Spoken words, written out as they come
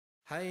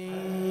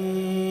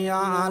حي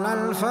على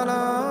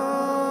الفلاح.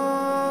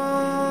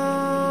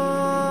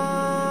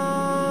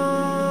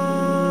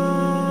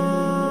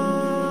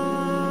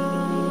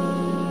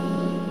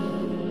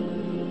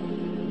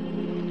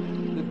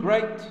 The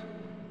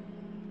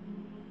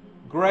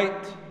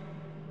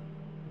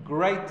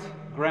great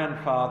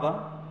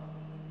grandfather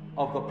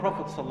of the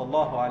Prophet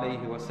sallallahu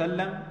alaihi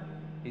wasallam,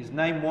 his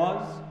name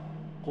was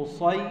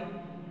Qusay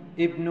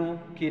ibn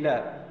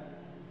Kilab,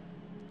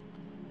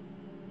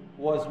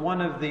 was one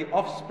of the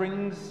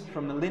offsprings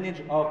from the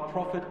lineage of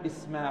Prophet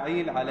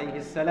Ismail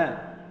alayhi salam.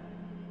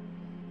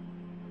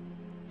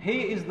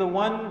 He is the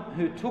one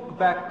who took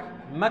back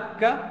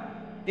Mecca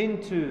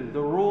into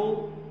the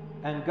rule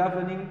and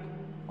governing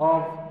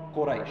of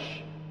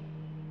Quraysh.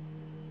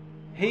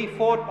 He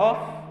fought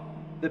off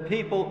the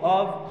people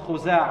of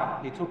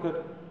Khuza'a. He took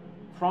it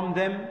from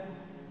them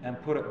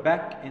and put it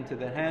back into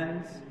the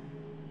hands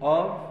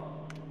of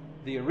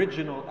the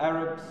original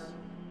Arabs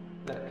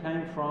that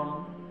came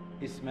from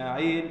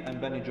Ismail and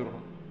Bani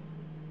Jurhum,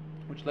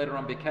 which later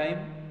on became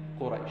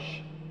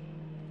Quraysh.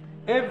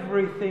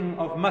 Everything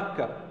of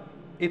Mecca,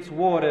 its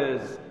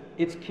waters,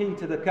 its key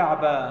to the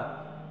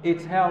Kaaba,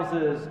 its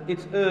houses,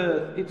 its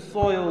earth, its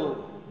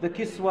soil, the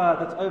kiswa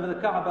that's over the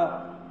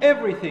Kaaba,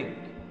 everything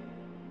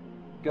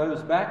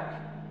goes back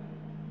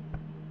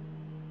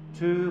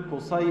to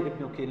Qusay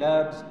ibn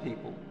Kilab's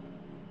people,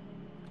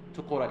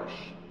 to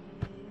Quraysh.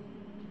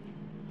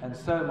 And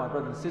so, my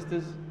brothers and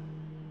sisters,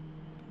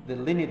 the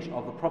lineage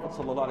of the Prophet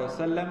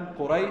ﷺ,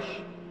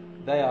 Quraysh,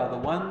 they are the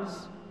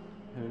ones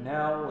who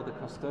now are the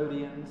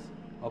custodians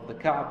of the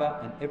Kaaba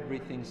and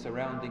everything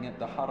surrounding it,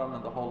 the Haram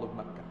and the whole of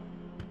Mecca.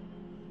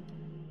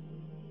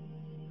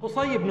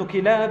 Qusay ibn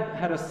Kilab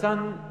had a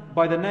son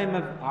by the name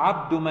of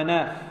Abdu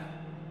Manaf,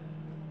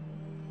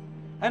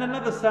 and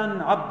another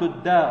son,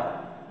 Abdul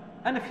Dar,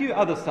 and a few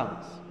other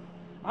sons.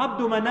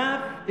 Abdu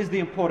Manaf is the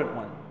important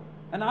one,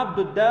 and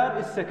Abdul Dar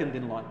is second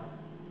in line.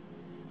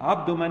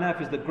 Abdu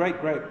Manaf is the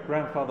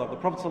great-great-grandfather of the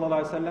Prophet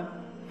ﷺ,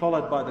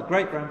 followed by the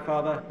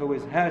great-grandfather who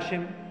is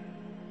Hashim,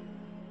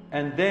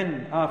 and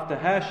then after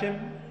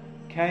Hashim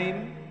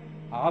came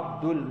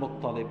Abdul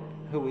Muttalib,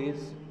 who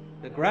is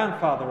the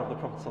grandfather of the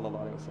Prophet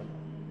ﷺ.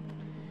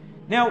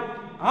 Now,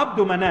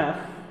 Abdu Manaf,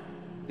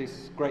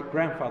 this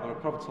great-grandfather of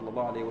the Prophet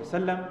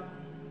ﷺ,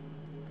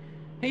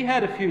 he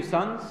had a few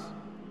sons,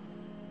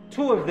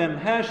 two of them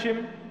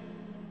Hashim,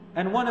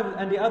 and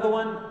the other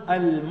one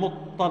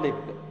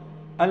Al-Muttalib.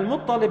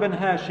 Al-Muttalib and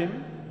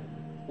Hashim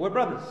were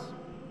brothers.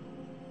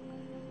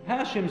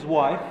 Hashim's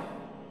wife,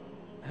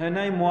 her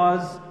name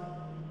was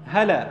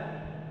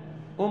Hala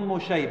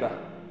Shayba.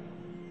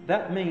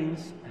 That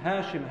means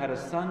Hashim had a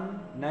son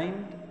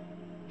named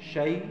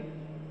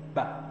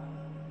Shayba.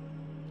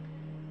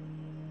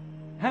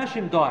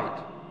 Hashim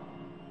died,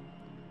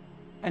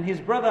 and his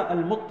brother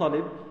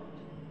Al-Muttalib,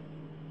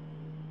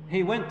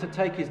 he went to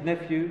take his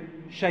nephew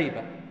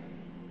Shayba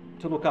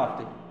to look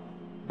after him.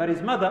 But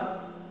his mother,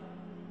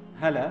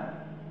 Hala,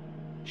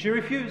 she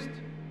refused.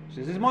 She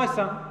says, "This is my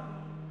son."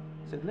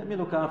 He said, "Let me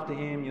look after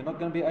him, you're not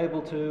going to be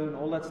able to," and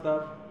all that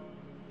stuff.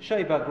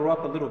 Shayba grew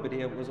up a little bit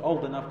here, was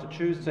old enough to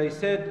choose, so he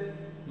said,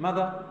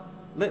 "Mother,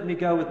 let me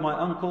go with my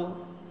uncle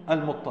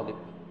Al-Muttalib."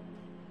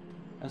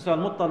 And so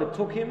Al-Muttalib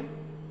took him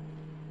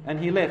and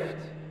he left.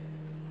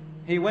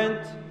 He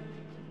went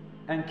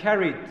and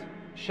carried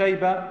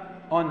Shayba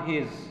on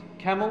his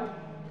camel.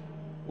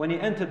 When he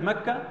entered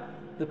Mecca,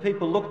 the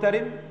people looked at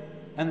him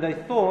and they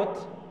thought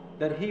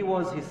that he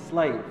was his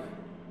slave.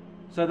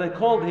 So they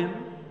called him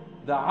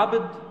the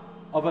Abd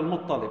of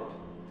Al-Muttalib.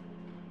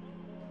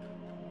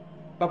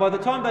 But by the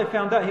time they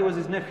found out he was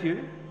his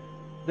nephew,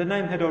 the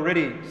name had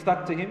already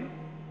stuck to him,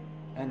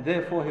 and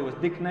therefore he was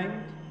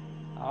nicknamed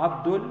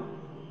Abdul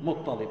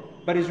Muttalib.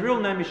 But his real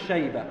name is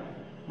Shayba.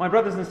 My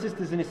brothers and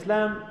sisters in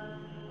Islam,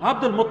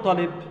 Abdul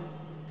Muttalib,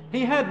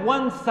 he had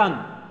one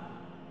son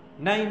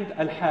named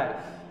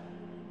Al-Harith.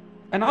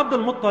 And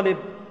Abdul Muttalib,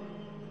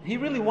 he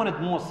really wanted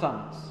more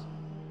sons.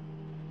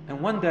 And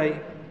one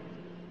day,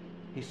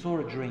 he saw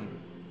a dream.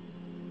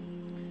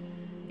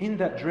 In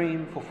that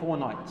dream for 4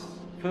 nights,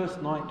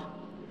 first night,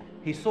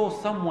 he saw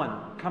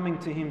someone coming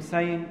to him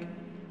saying,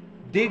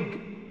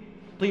 "Dig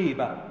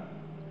Tiba."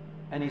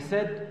 And he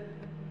said,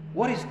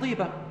 "What is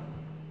Tiba?"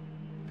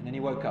 And then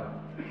he woke up.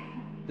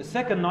 The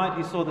second night,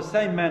 he saw the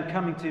same man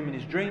coming to him in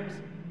his dreams.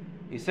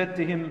 He said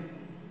to him,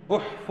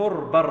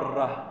 "Uhfur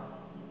Barra."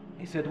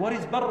 He said, "What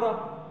is Barra?"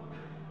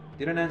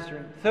 Didn't answer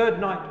him. Third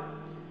night,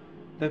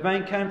 the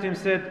man came to him and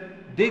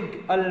said,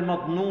 "Dig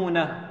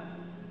Al-Madnuna."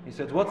 He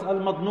said, "What's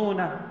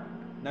Al-Madnuna?"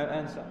 No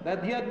answer. They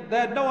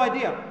had no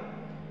idea.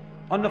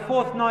 On the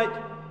fourth night,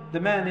 the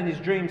man in his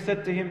dream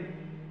said to him,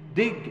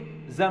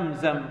 "Dig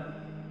Zamzam."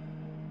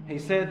 He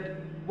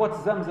said, "What's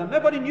Zamzam?"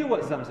 Nobody knew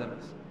what Zamzam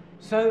is.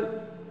 So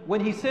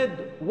when he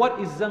said, "What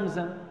is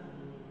Zamzam?"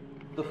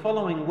 the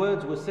following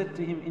words were said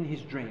to him in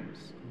his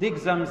dreams. "Dig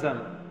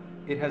Zamzam.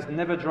 It has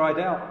never dried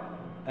out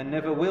and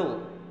never will,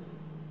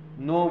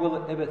 nor will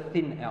it ever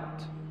thin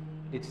out.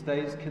 It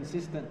stays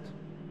consistent.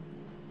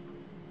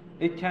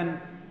 It can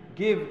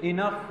give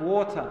enough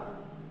water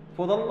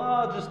for the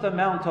largest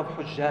amount of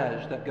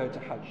Hujjaj that go to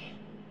Hajj.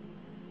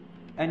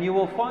 And you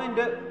will find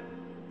it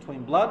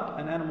between blood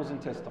and animals'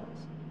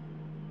 intestines.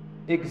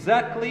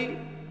 Exactly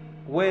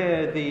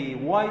where the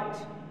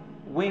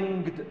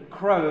white-winged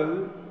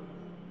crow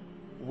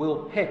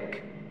will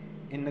peck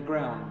in the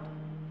ground,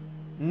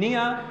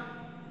 near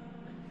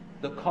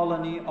the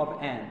colony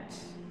of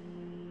ants.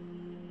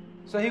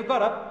 So he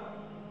got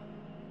up,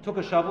 took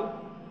a shovel,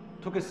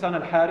 took his son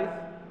Al-Harith,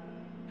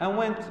 and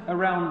went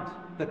around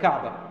the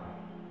Kaaba.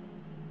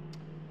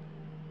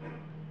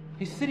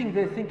 He's sitting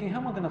there thinking, how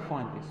am I going to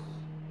find this?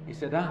 He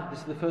said, this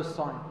is the first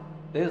sign.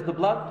 There's the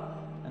blood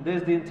and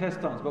there's the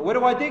intestines. But where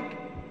do I dig?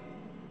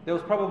 There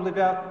was probably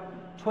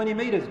about 20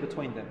 meters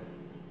between them.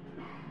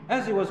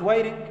 As he was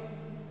waiting,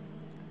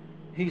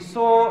 he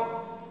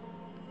saw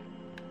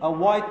a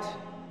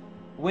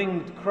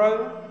white-winged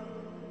crow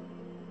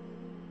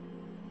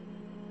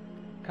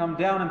come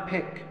down and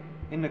peck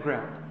in the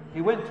ground.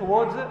 He went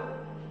towards it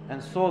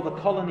and saw the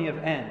colony of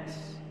ants.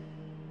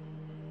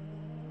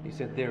 He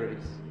said, there it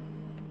is.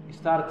 He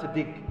started to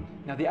dig.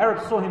 Now the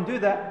Arabs saw him do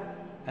that,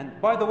 and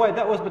by the way,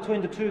 that was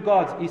between the two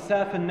gods,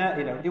 Isaf and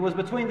Na'ila. It was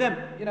between them,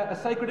 a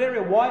sacred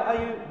area. Why are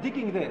you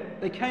digging there?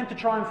 They came to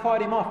try and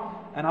fight him off.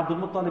 And Abdul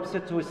Muttalib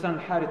said to his son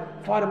Harith,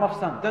 fight him off,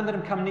 son, don't let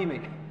him come near me.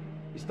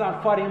 He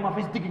started fighting him off,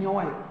 he's digging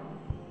away.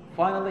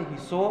 Finally he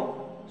saw,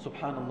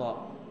 subhanallah,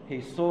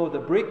 he saw the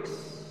bricks,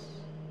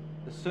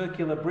 the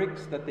circular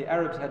bricks that the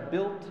Arabs had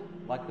built,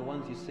 like the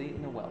ones you see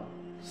in a well.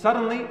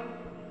 Suddenly,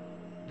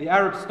 the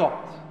Arabs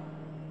stopped.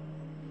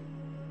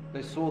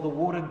 They saw the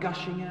water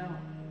gushing out.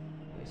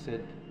 They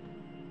said,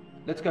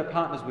 let's go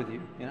partners with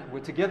you. We're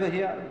together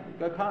here,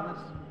 go partners.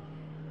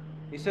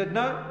 He said,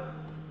 no,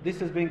 this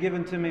has been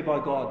given to me by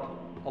God,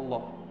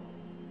 Allah.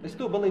 They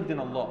still believed in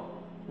Allah.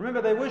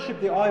 Remember, they worshipped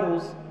the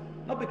idols,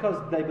 not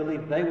because they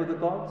believed they were the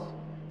gods.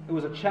 It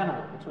was a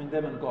channel between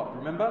them and God,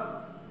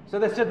 remember? So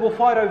they said, we'll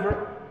fight over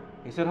it.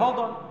 He said, hold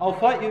on, I'll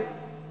fight you.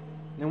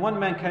 And then one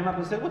man came up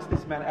and said, what's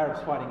this man,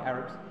 Arabs fighting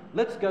Arabs?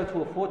 Let's go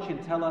to a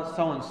fortune teller,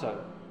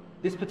 so-and-so.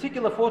 This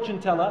particular fortune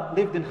teller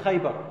lived in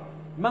Khaybar,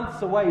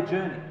 months away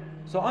journey.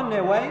 So on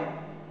their way,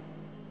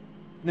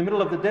 in the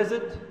middle of the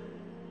desert,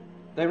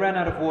 they ran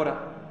out of water.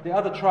 The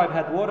other tribe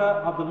had water.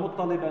 Abdul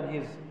Muttalib and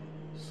his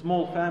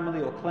small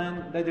family or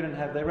clan, they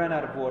ran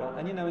out of water.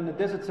 And in the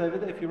deserts over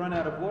there, if you run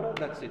out of water,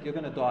 that's it, you're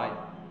going to die.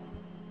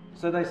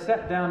 So they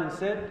sat down and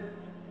said,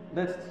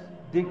 let's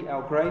dig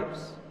our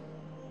graves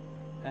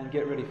and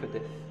get ready for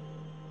death.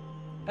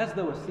 As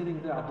they were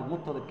sitting there, Abdul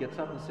Muttalib gets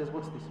up and says,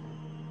 what's this?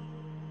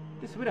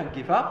 We don't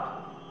give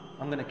up.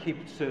 I'm going to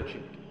keep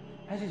searching.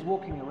 As he's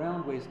walking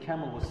around where his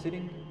camel was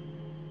sitting,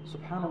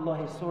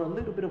 subhanallah, he saw a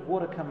little bit of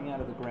water coming out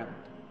of the ground.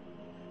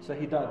 So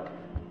he dug,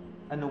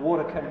 and the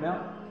water came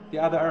out. The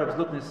other Arabs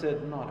looked and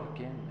said, not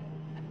again,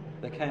 man.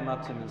 They came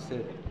up to him and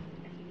said,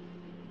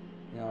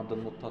 Ya Abdul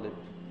Muttalib,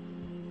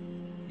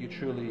 you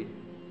truly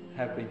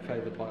have been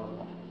favored by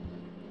Allah.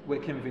 We're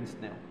convinced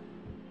now.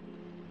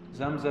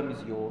 Zamzam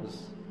is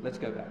yours. Let's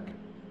go back.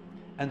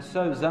 And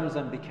so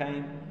Zamzam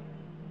became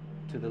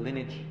to the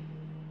lineage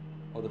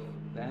or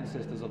the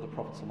ancestors of the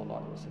Prophet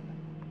ﷺ.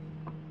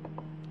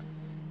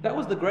 That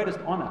was the greatest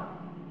honor.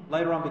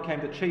 Later on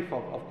became the chief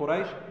of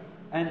Quraysh,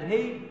 and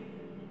he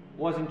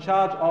was in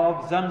charge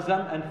of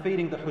Zamzam and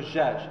feeding the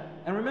Hujjaj.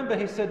 And remember,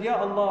 he said, Ya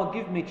Allah,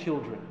 give me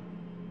children.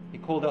 He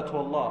called out to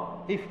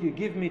Allah, if you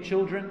give me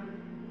children,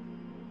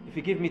 if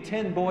you give me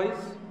 10 boys,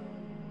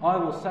 I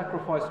will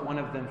sacrifice one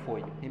of them for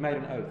you. He made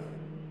an oath.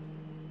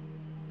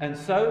 And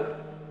so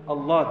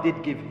Allah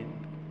did give him.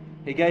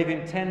 He gave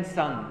him 10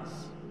 sons.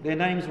 Their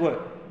names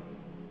were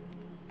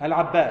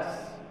Al-Abbas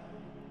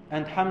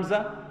and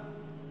Hamza,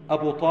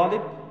 Abu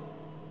Talib,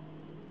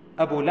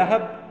 Abu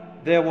Lahab.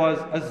 There was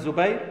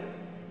Az-Zubayr.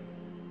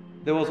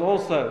 There was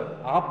also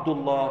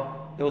Abdullah.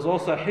 There was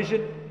also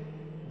Hijr,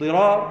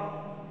 Dirar,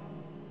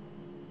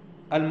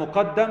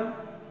 Al-Muqaddam,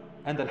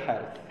 and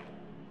Al-Harith.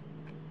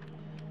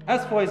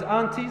 As for his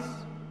aunties,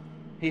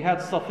 he had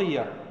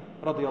Safiya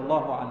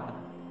radiyallahu anha.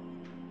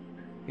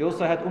 He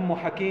also had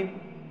Hakim,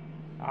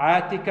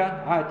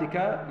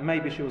 Atika,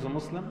 maybe she was a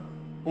Muslim,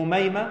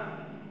 Umayma,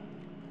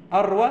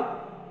 Arwa,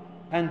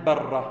 and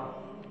Barra.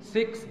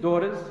 6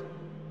 daughters,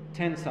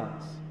 10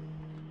 sons.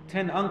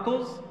 10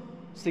 uncles,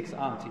 6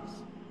 aunties.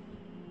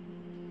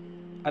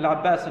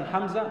 Al-Abbas and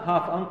Hamza,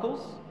 half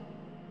uncles.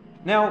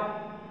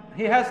 Now,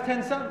 he has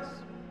 10 sons.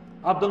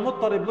 Abdul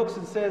Muttalib looks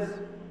and says,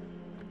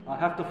 I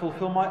have to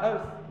fulfill my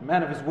oath,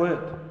 man of his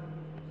word.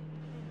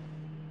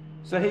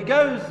 So he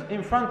goes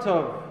in front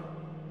of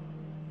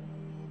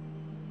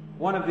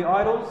one of the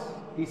idols,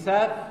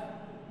 Isaf.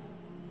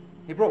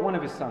 He brought one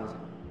of his sons.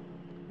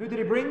 Who did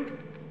he bring?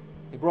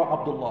 He brought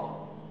Abdullah.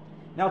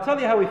 Now I'll tell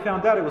you how we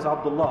found out it was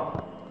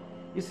Abdullah.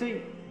 You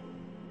see,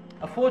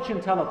 a fortune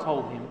teller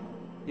told him,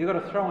 you've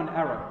got to throw an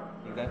arrow.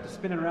 You have to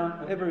spin it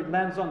around. Whoever it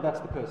lands on, that's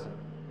the person.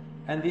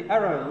 And the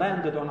arrow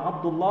landed on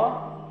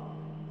Abdullah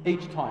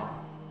each time.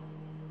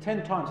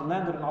 10 times it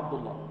landed on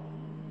Abdullah.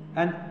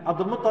 And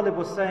Abdul Muttalib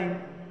was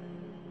saying,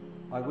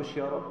 I wish,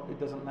 Ya Rab, it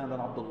doesn't land on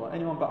Abdullah.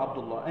 Anyone but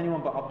Abdullah.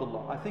 Anyone but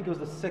Abdullah. I think it was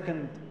the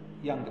second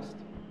youngest,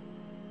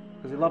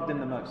 because he loved him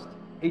the most.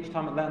 Each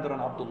time it landed on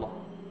Abdullah.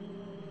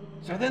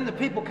 So then the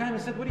people came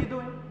and said, what are you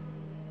doing?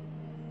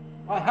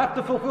 I have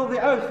to fulfill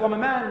the oath. I'm a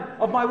man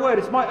of my word.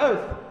 It's my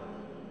oath.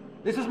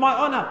 This is my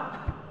honor.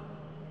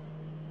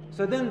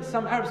 So then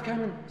some Arabs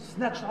came and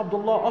snatched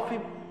Abdullah off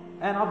him,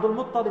 and Abdul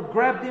Muttalib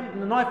grabbed him,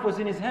 and the knife was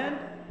in his hand,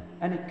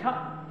 and he cut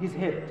his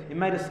head. He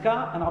made a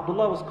scar, and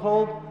Abdullah was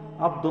called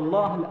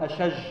Abdullah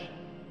al-Ashaj,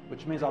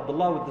 which means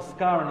Abdullah with the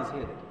scar on his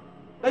head.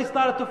 They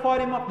started to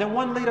fight him up. Then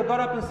one leader got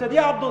up and said,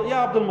 Ya Abdul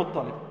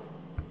Muttalib,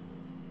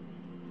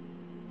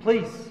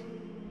 please,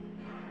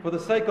 for the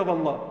sake of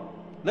Allah,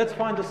 let's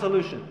find a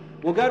solution.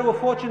 We'll go to a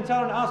fortune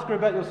teller and ask her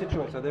about your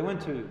situation. So they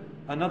went to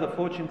another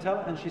fortune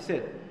teller, and she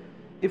said,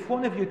 if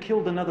one of you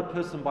killed another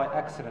person by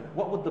accident,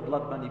 what would the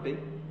blood money be?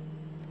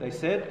 They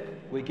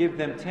said, we give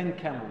them 10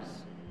 camels.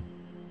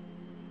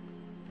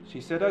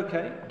 She said,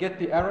 okay, get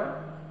the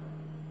arrow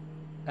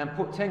and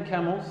put 10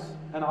 camels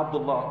and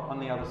Abdullah on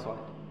the other side.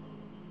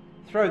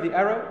 Throw the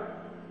arrow.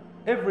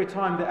 Every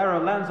time the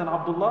arrow lands on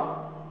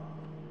Abdullah,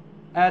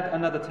 add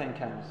another 10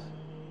 camels,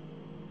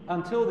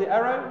 until the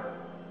arrow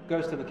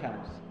goes to the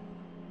camels.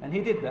 And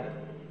he did that.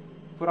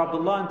 Put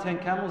Abdullah in 10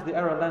 camels, the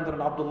arrow landed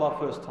on Abdullah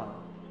first time.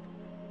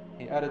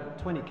 He added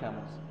 20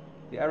 camels.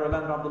 The arrow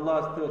landed on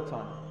Abdullah's third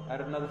time.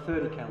 Added another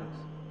 30 camels,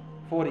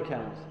 40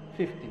 camels,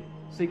 50,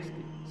 60,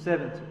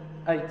 70,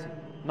 80,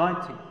 90,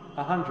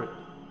 100.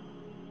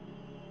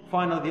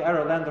 Finally the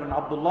arrow landed on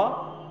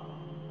Abdullah,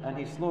 and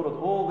he slaughtered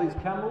all these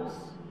camels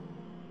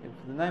in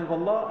the name of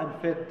Allah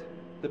and fed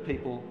the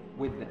people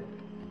with them.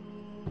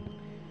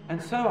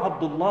 And so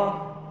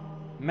Abdullah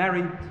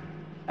married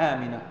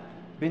Amina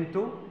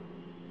bintu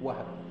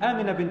Wahab.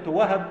 Amina bintu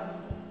Wahab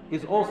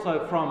is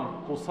also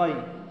from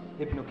Qusay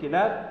ibn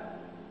Kilab,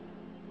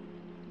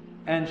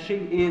 and she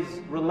is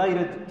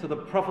related to the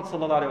Prophet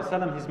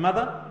ﷺ, his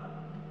mother,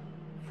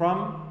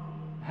 from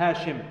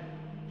Hashim.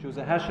 She was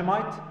a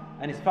Hashemite,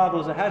 and his father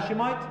was a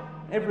Hashemite.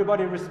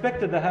 Everybody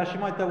respected the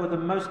Hashemite. They were the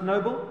most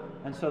noble,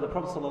 and so the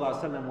Prophet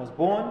ﷺ was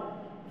born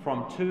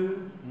from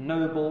two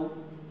noble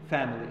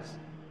families.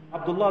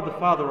 Abdullah, the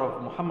father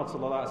of Muhammad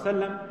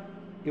ﷺ,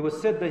 it was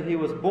said that he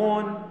was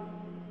born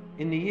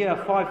in the year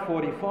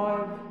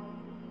 545,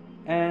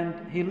 and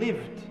he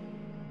lived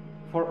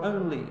for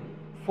only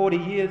 40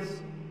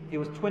 years. He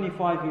was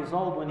 25 years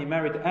old when he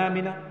married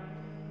Amina.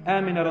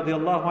 Amina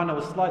radiallahu anha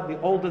was slightly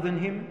older than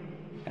him,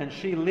 and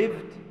she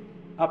lived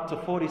up to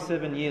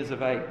 47 years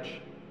of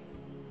age.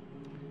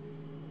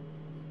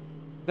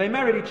 They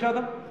married each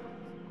other.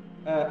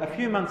 A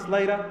few months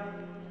later,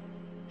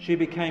 she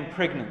became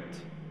pregnant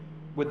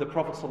with the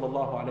Prophet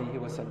sallallahu alaihi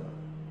wasallam.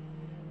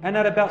 And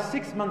at about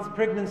 6 months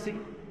pregnancy,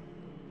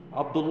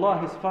 Abdullah,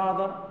 his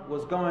father,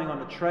 was going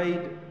on a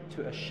trade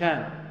to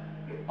Asham.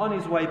 On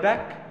his way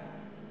back,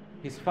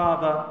 his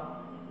father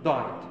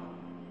died.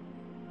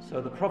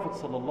 So the Prophet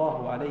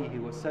sallallahu alaihi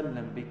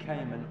wasallam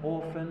became an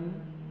orphan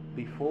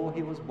before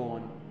he was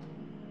born.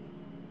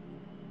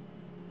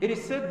 It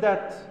is said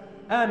that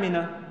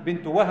Amina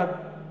bint Wahab,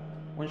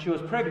 when she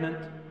was pregnant,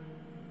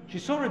 she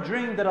saw a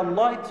dream that a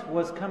light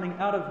was coming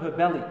out of her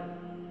belly,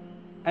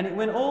 and it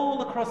went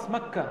all across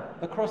Mecca,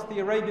 across the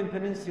Arabian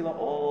Peninsula,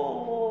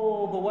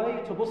 all the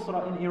way to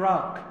Busra in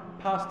Iraq,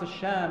 past the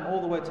Sham, all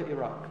the way to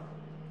Iraq.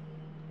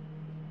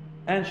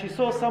 And she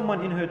saw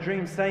someone in her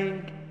dream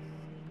saying,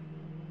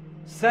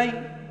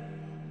 "Say,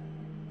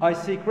 I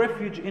seek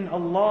refuge in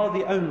Allah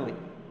the only,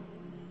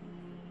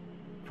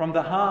 from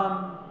the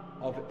harm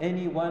of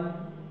anyone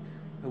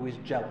who is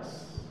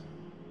jealous."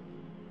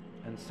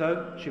 And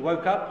so she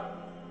woke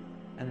up,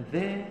 and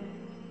there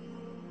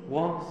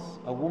was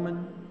a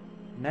woman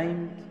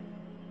named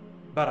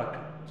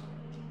Barakah.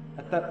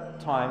 At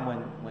that time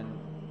when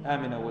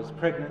Amina was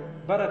pregnant,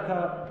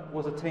 Barakah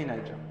was a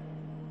teenager.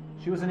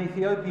 She was an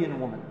Ethiopian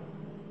woman.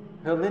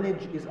 Her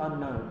lineage is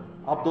unknown.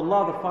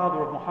 Abdullah, the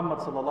father of Muhammad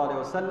sallallahu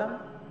alaihi wasallam,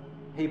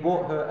 he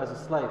bought her as a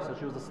slave, so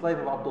she was a slave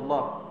of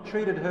Abdullah,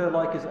 treated her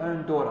like his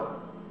own daughter.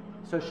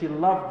 So she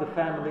loved the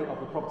family of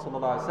the Prophet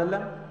sallallahu alaihi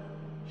wasallam.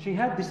 She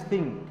had this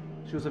thing.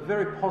 She was a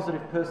very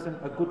positive person,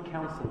 a good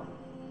counselor,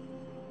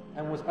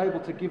 and was able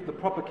to give the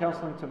proper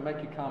counseling to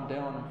make you calm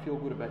down and feel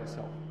good about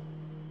yourself.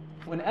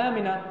 When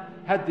Amina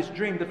had this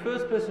dream, the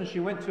first person she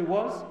went to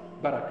was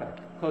Barakah,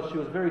 because she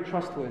was very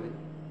trustworthy.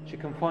 She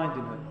confided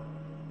in her.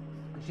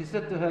 And she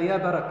said to her, "Ya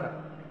Barakah,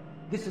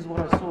 this is what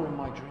I saw in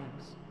my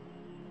dreams."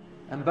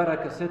 And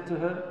Barakah said to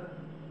her,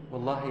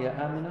 "Wallahi ya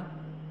Amina,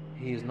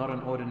 he is not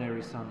an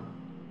ordinary son.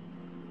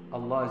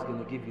 Allah is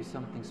going to give you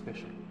something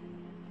special."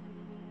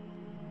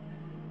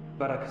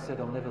 Barakah said,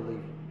 "I'll never leave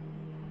you."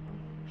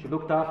 She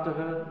looked after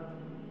her,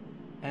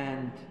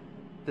 and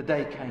the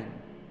day came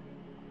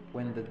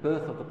when the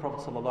birth of the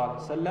Prophet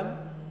ﷺ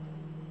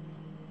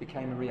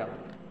became a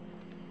reality.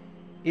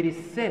 It is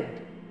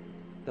said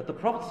that the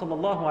Prophet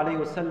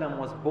ﷺ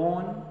was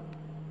born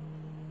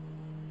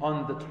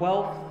on the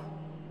 12th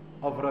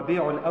of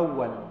Rabi'ul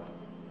Awwal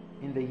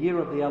in the year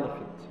of the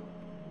elephant,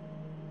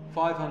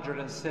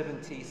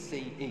 570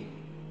 CE,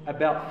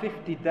 about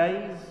 50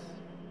 days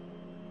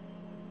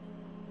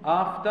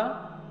after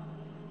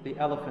the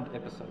elephant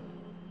episode.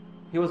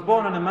 He was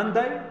born on a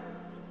Monday,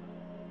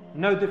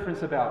 no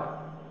difference about it.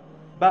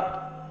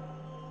 But,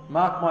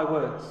 mark my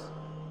words,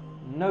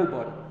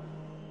 nobody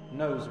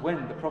knows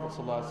when the Prophet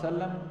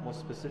ﷺ was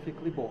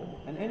specifically born.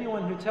 And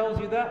anyone who tells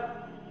you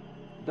that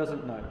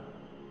doesn't know.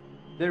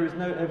 There is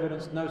no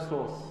evidence, no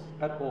source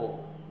at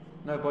all.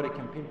 Nobody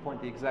can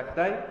pinpoint the exact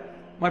day.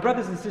 My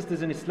brothers and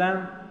sisters in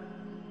Islam,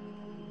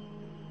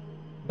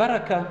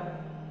 Barakah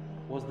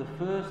was the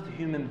first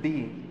human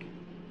being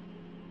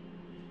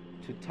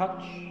to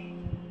touch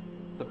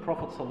the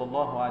Prophet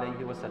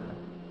ﷺ.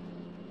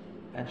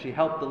 And she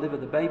helped deliver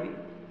the baby.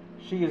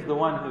 She is the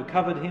one who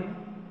covered him,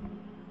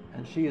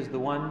 and she is the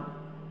one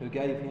who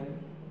gave him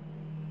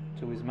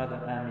to his mother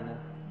Amina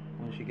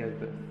when she gave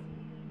birth.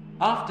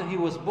 After he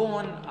was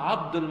born,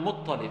 Abdul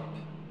Muttalib,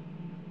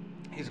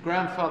 his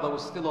grandfather,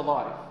 was still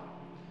alive.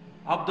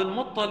 Abdul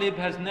Muttalib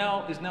is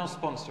now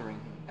sponsoring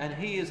him, and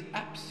he is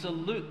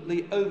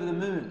absolutely over the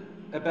moon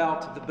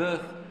about the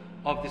birth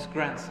of this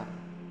grandson.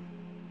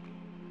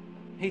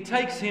 He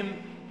takes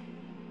him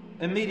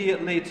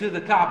immediately to the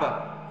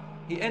Kaaba.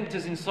 He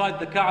enters inside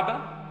the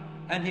Kaaba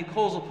and he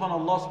calls upon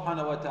Allah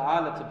subhanahu wa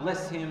ta'ala to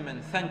bless him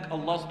and thank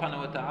Allah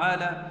subhanahu wa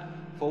ta'ala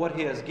for what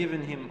He has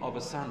given him of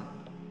a son.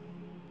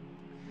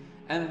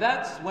 And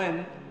that's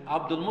when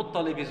Abdul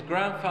Muttalib, his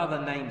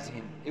grandfather, names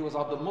him. It was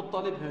Abdul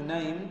Muttalib who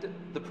named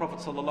the Prophet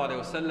sallallahu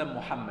alaihi wasallam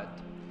Muhammad.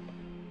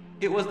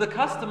 It was the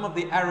custom of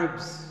the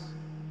Arabs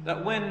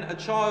that when a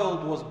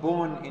child was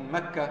born in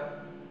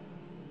Mecca,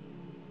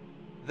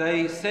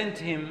 they sent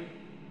him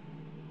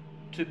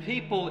to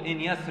people in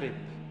Yathrib.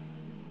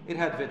 It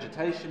had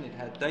vegetation, it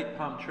had date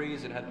palm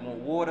trees, it had more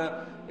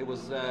water, it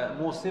was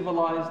more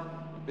civilized,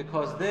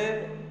 because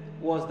there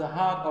was the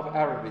heart of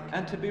Arabic.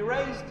 And to be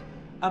raised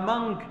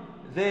among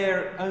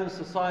their own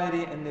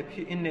society and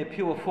in their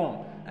pure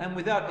form and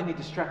without any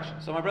distraction.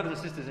 So my brothers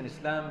and sisters in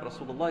Islam,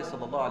 Rasulullah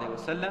sallallahu alaihi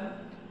wasallam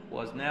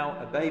was now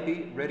a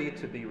baby ready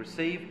to be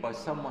received by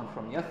someone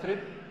from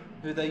Yathrib,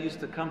 who they used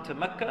to come to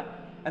Mecca,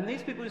 and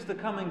these people used to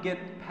come and get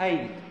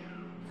paid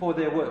for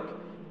their work.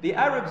 The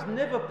Arabs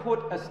never put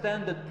a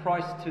standard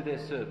price to their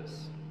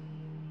service.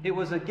 It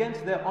was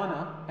against their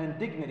honor and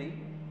dignity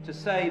to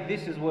say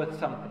this is worth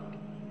something.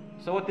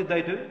 So what did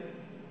they do?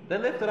 They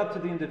left it up to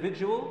the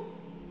individual.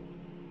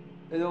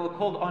 They were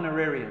called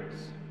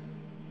honorariums.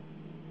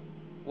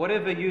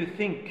 Whatever you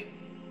think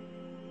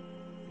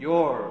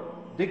your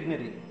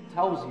dignity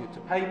tells you to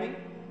pay me,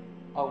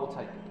 I will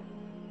take it.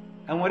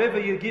 And whatever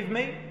you give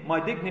me,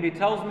 my dignity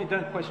tells me,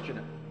 don't question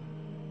it.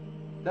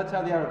 That's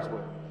how the Arabs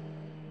were.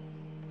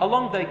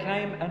 Along they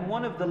came, and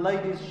one of the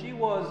ladies, she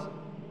was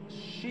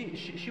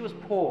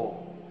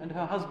poor, and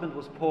her husband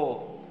was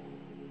poor.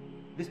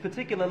 This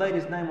particular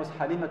lady's name was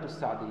Halimatu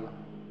Sa'diyah.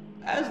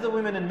 As the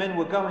women and men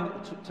were going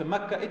to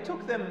Mecca, it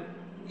took them,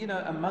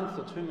 a month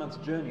or 2 months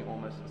journey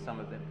almost for some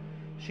of them.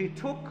 She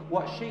took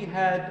what she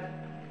had,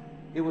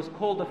 it was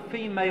called a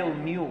female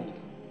mule.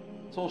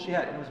 That's all she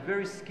had. It was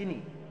very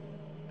skinny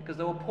because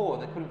they were poor,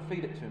 they couldn't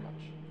feed it too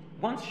much.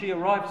 Once she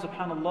arrived,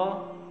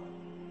 subhanAllah,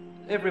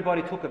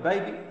 everybody took a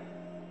baby.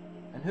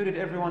 And who did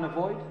everyone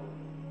avoid?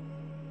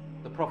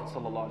 The Prophet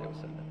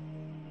ﷺ.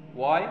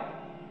 Why?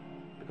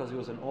 Because he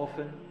was an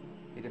orphan,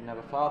 he didn't have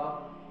a father.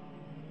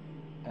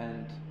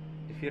 And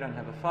if you don't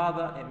have a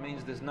father, it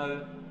means there's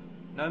no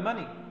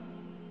money.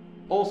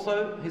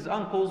 Also, his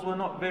uncles were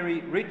not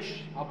very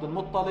rich. Abdul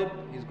Muttalib,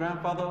 his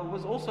grandfather,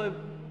 was also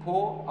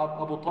poor.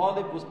 Abu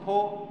Talib was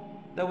poor.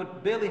 They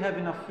would barely have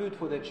enough food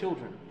for their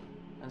children.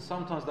 And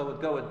sometimes they would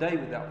go a day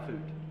without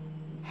food.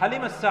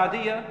 Halima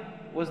Sa'diyah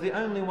was the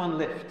only one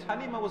left.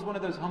 Halima was one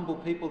of those humble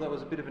people that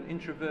was a bit of an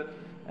introvert,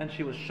 and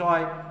she was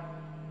shy.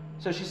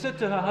 So she said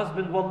to her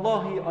husband,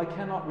 Wallahi, I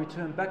cannot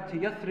return back to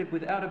Yathrib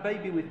without a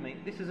baby with me.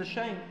 This is a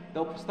shame.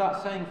 They'll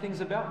start saying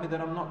things about me that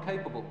I'm not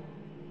capable.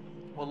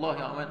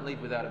 Wallahi, I won't leave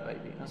without a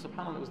baby. And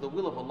subhanAllah, it was the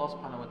will of Allah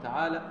subhanahu wa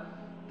ta'ala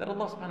that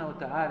Allah subhanahu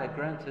wa ta'ala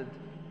granted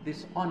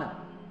this honor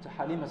to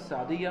Halima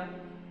Sa'diyah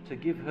to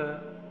give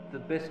her the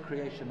best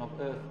creation of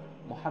earth,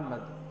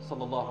 Muhammad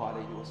sallallahu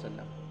alayhi wa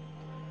sallam.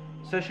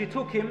 So she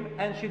took him,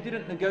 and she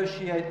didn't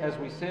negotiate, as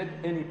we said,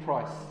 any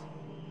price.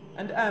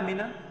 And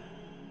Amina,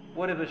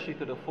 whatever she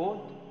could afford,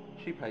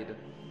 she paid it.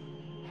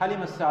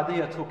 Halima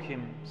Sa'diyah took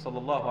him,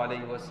 sallallahu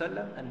alayhi wa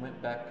sallam, and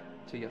went back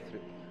to Yathrib.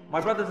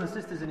 My brothers and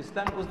sisters in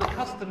Islam, it was the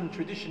custom and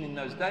tradition in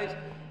those days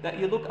that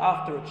you look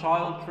after a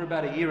child for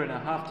about 1.5 years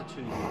to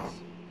 2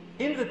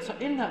 years.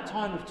 In that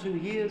time of 2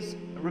 years,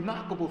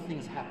 remarkable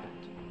things happened.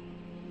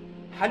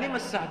 Halima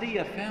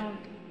Sa'diyah found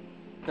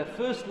that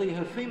firstly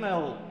her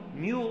female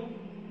mule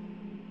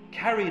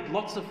carried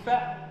lots of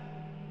fat.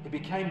 It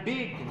became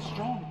big and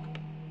strong.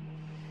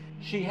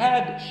 She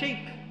had sheep,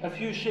 a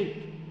few sheep,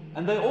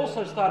 and they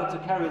also started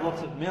to carry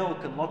lots of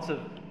milk and lots of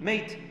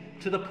meat,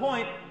 to the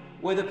point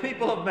where the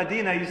people of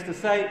Medina used to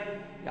say,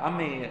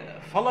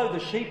 follow the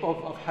sheep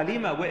of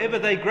Halima. Wherever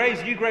they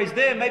graze, you graze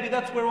there. Maybe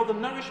that's where all the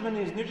nourishment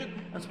is.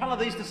 And subhanAllah,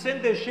 they used to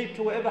send their sheep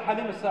to wherever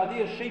Halima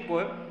Sa'diyah's sheep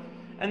were,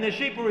 and their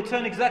sheep would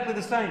return exactly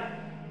the same.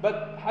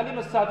 But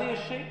Halima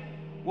Sa'diyah's sheep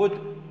would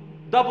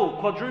double,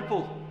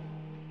 quadruple.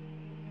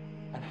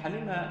 And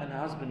Halima and her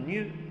husband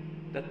knew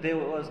that there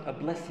was a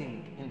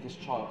blessing in this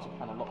child,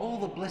 subhanAllah. All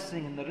the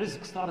blessing and the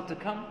rizq started to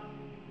come.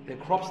 Their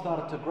crops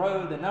started to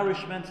grow, their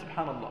nourishment,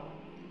 subhanAllah.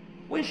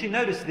 When she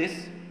noticed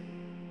this,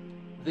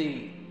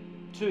 the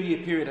 2-year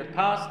period had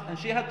passed and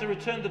she had to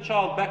return the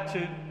child back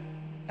to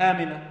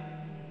Amina.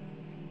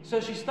 So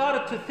she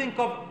started to think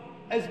of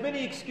as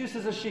many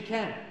excuses as she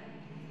can,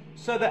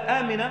 so that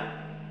Amina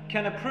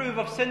can approve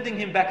of sending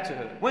him back to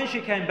her. When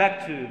she came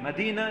back to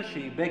Medina,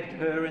 she begged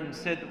her and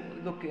said,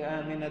 look,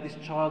 Amina, this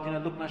child,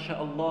 look,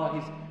 mashallah,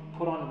 he's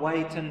put on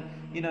weight and,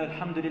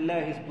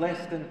 alhamdulillah, he's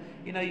blessed, and,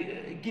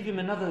 give him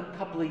another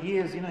couple of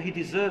years, he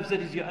deserves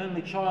it, he's your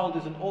only child,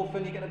 he's an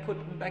orphan, you're going to put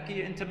him back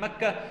here into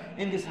Mecca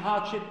in this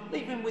hardship,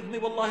 leave him with me,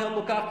 wallahi, I'll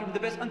look after him the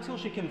best, until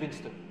she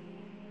convinced her.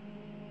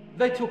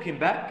 They took him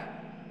back,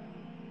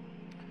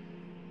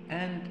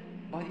 and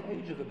by the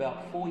age of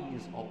about 4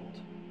 years old,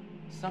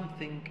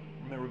 something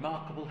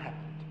remarkable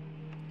happened.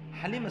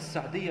 Halima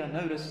Sa'diyah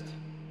noticed,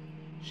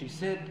 she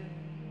said,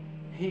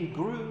 he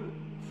grew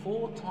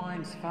 4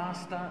 times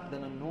faster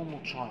than a normal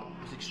child.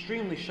 He was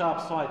extremely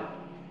sharp-sighted,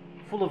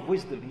 full of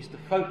wisdom, he used to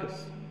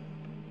focus,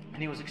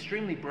 and he was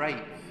extremely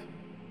brave.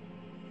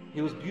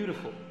 He was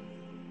beautiful,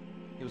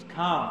 he was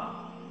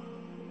calm,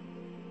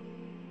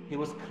 he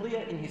was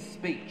clear in his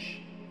speech.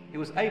 He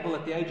was able,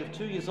 at the age of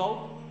 2 years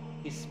old,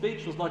 his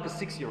speech was like a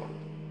 6-year-old.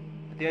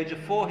 At the age of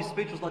 4, his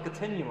speech was like a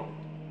 10-year-old.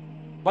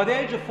 By the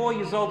age of 4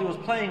 years old, he was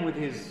playing with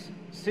his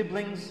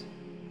siblings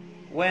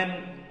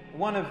when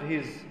one of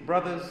his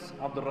brothers,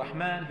 Abdul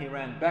Rahman, he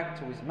ran back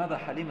to his mother,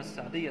 Halima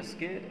Sa'diyah,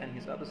 scared, and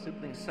his other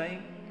siblings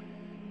saying,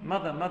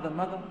 mother, mother,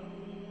 mother,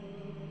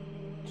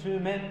 2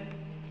 men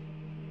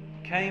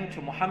came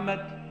to Muhammad.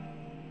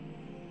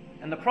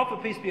 And the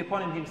Prophet, peace be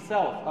upon him,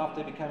 himself,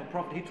 after he became a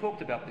prophet, he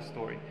talked about this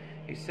story.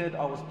 He said,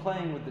 I was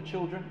playing with the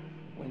children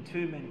when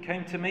 2 men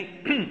came to me.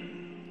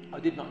 I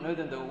did not know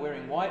them, they were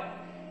wearing white.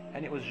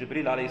 And it was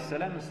Jibreel alayhi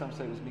salam, and some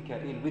say it was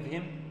Mikael with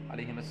him,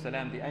 alayhim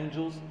salam, the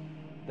angels.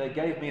 They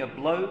gave me a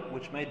blow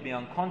which made me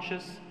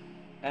unconscious,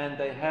 and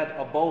they had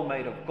a bowl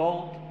made of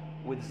gold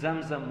with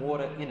Zamzam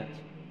water in it.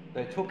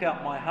 They took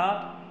out my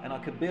heart and I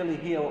could barely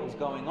hear what was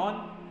going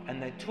on,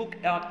 and they took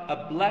out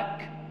a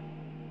black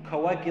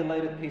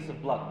coagulated piece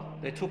of blood.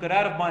 They took it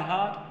out of my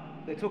heart,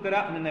 they took it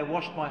out, and then they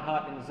washed my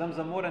heart in the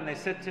Zamzam water, and they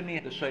said to me,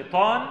 the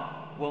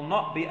shaitan will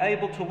not be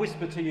able to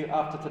whisper to you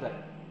after today.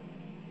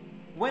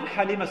 When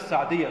Halima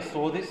Sa'diyah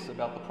saw this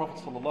about the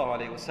Prophet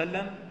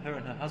ﷺ, her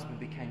and her husband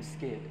became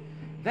scared.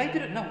 They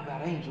didn't know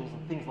about angels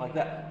and things like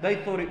that. They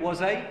thought it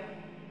was a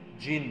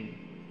jinn.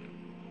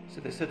 So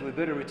they said, we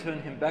better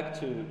return him back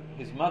to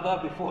his mother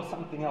before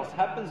something else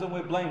happens and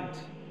we're blamed.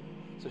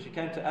 So she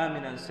came to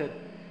Amina and said,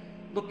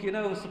 look,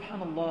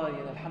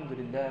 subhanallah,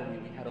 alhamdulillah,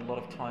 we had a lot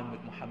of time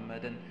with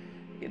Muhammad, and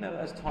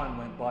as time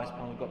went by,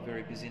 subhanallah, we got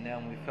very busy now,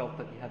 and we felt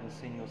that you hadn't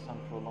seen your son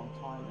for a long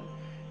time,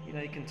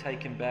 and you can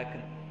take him back.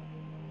 And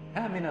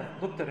Amina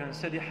looked at her and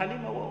said,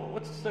 Halima,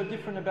 what's so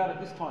different about it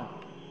this time?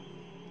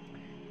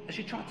 And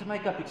she tried to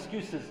make up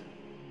excuses.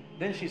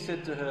 Then she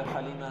said to her,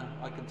 Halima,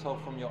 I can tell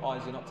from your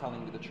eyes you're not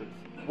telling me the truth.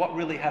 What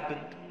really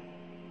happened?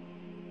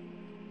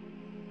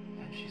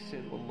 And she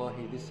said,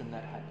 Wallahi, this and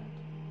that happened.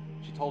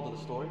 She told her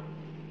the story.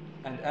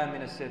 And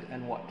Amina said,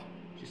 and what?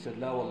 She said,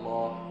 La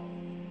wallah,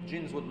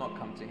 jinns would not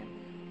come to him.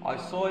 I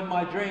saw in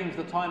my dreams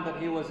the time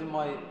that he was in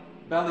my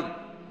belly,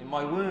 in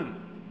my womb.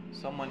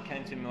 Someone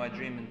came to me in my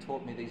dream and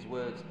taught me these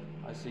words.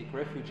 I seek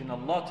refuge in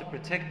Allah to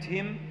protect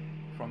him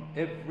from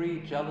every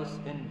jealous,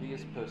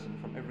 envious person,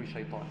 from every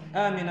shaitan.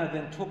 Amina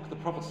then took the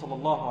Prophet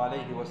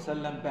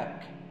ﷺ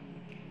back,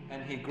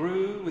 and he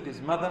grew with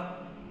his mother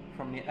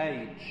from the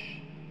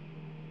age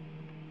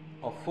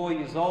of 4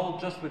 years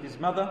old, just with his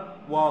mother,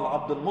 while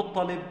Abdul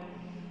Muttalib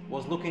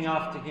was looking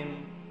after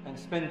him and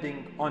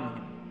spending on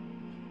him.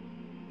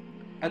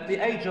 At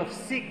the age of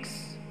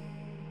 6,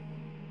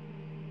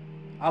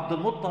 Abdul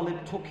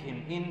Muttalib took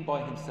him in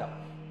by himself,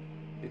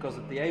 because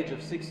at the age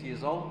of 6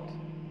 years old,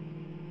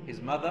 his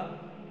mother,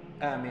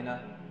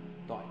 Amina,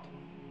 died.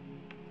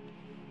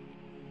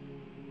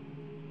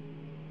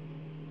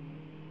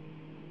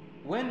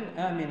 When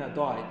Amina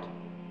died,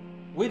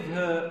 with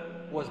her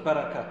was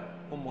Barakah,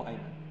 Ayman.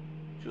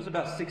 She was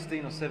about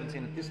 16 or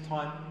 17 at this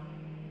time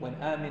when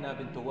Amina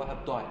bint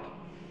Wahab died.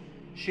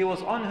 She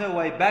was on her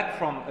way back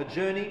from a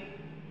journey,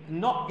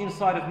 not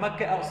inside of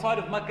Mecca, outside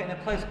of Mecca, in a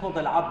place called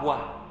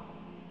Al-Abwa,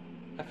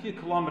 a few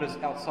kilometers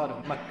outside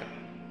of Mecca.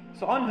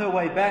 So on her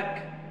way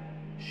back,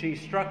 she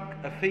struck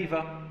a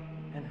fever,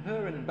 and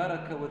her and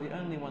Barakah were the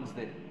only ones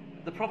there.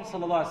 The Prophet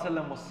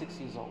ﷺ was 6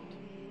 years old.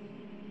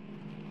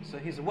 So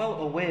he's well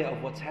aware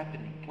of what's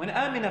happening. When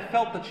Amina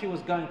felt that she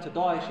was going to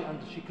die,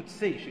 she could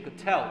see, she could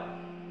tell.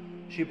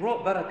 She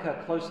brought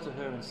Barakah close to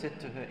her and said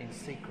to her in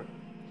secret.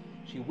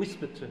 She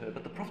whispered to her,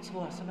 but the Prophet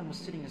ﷺ was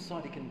sitting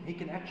aside. He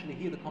can actually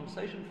hear the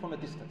conversation from a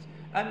distance.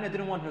 Amina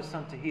didn't want her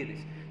son to hear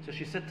this. So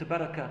she said to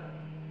Barakah,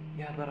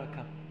 Ya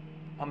Barakah,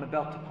 I'm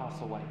about to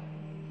pass away.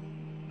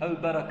 Oh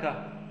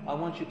Barakah, I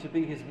want you to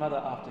be his mother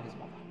after his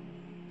mother.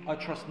 I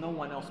trust no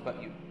one else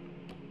but you.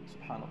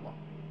 Subhanallah.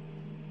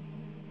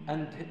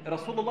 And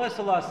Rasulullah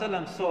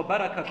saw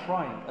Barakah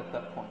crying at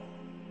that point.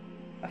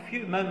 A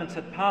few moments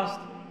had passed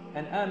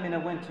and Amina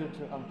went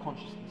into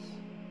unconsciousness.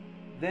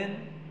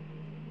 Then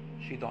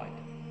she died.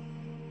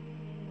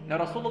 Now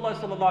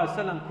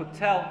Rasulullah could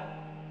tell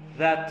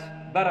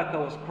that Barakah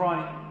was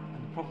crying,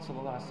 and the Prophet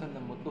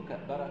ﷺ would look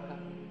at Barakah.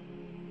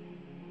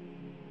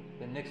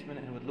 The next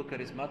minute he would look at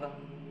his mother,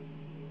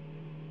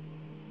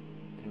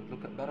 and he would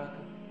look at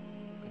Barakah,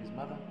 at his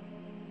mother,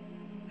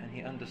 and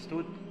he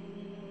understood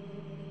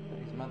that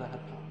his mother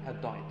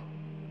had died.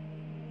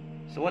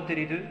 So what did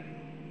he do?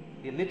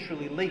 He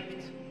literally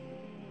leaped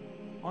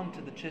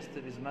onto the chest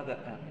of his mother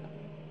Amina,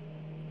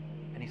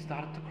 and he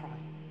started to cry,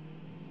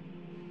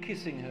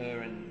 kissing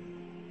her and,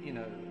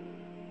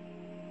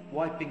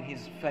 wiping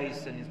his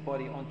face and his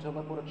body onto her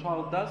like what a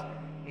child does.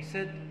 He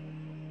said,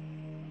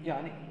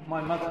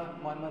 my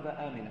mother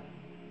Amina.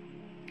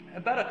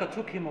 Barakah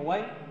took him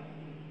away.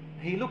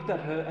 He looked at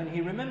her and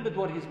he remembered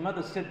what his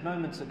mother said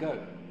moments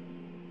ago.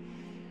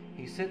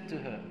 He said to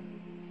her,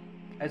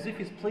 as if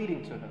he's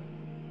pleading to her,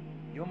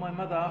 "You're my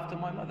mother after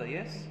my mother,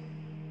 yes?"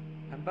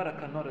 And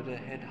Barakah nodded her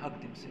head,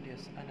 hugged him, said,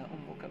 "Yes, ana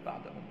ummuka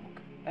ba'da ummuk."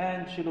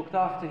 And she looked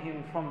after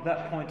him from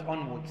that point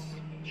onwards.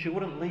 She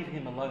wouldn't leave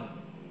him alone.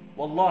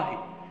 Wallahi,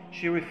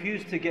 she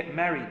refused to get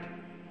married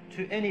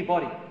to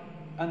anybody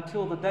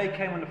until the day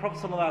came when the Prophet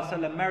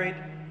ﷺ married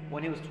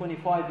when he was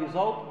 25 years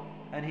old,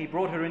 and he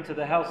brought her into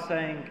the house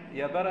saying,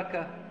 "Ya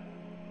Barakah,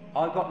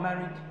 I got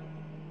married,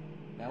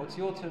 now it's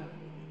your turn."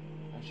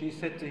 And she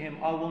said to him,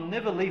 "I will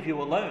never leave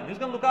you alone. Who's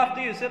going to look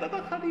after you?" He said, "I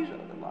got Khadija,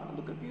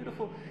 look at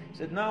beautiful." He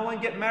said, "No, I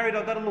won't get married,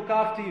 I've got to look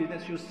after you."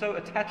 That she was so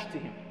attached to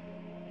him.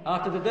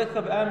 After the death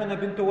of Amina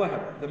bint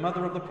Wahab, the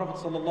mother of the Prophet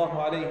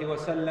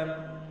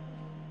ﷺ,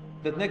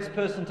 the next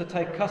person to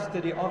take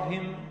custody of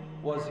him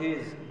was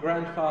his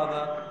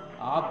grandfather,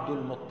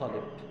 Abdul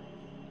Muttalib.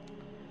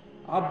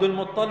 Abdul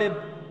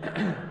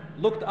Muttalib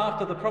looked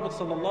after the Prophet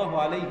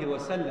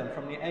ﷺ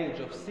from the age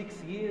of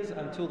 6 years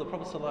until the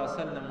Prophet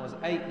ﷺ was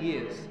 8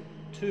 years,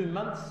 2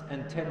 months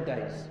and 10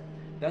 days.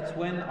 That's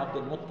when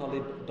Abdul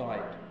Muttalib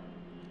died.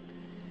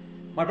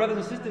 My brothers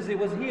and sisters, it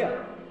was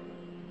here,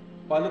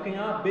 by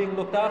being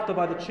looked after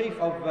by the chief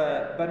of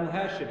Banu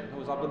Hashim, who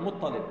was Abdul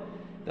Muttalib,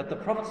 that the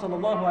Prophet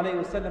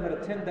ﷺ at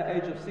a tender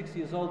age of 6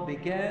 years old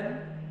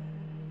began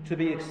to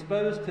be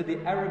exposed to the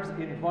Arabs'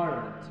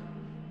 environment,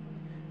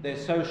 their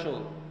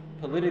social,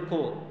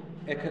 political,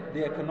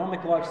 the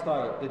economic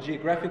lifestyle, the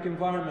geographic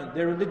environment,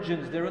 their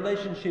religions, their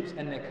relationships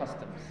and their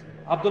customs.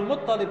 Abdul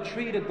Muttalib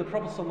treated the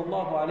Prophet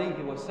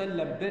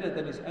ﷺ better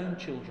than his own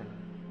children.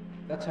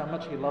 That's how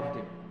much he loved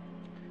him.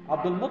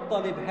 Abdul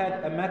Muttalib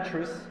had a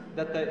mattress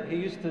that he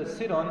used to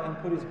sit on and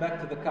put his back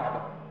to the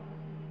Kaaba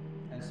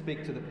and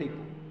speak to the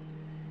people.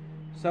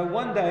 So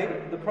one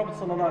day, the Prophet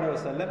ﷺ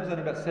was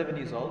only about 7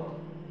 years old.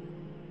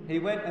 He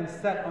went and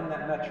sat on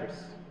that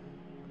mattress.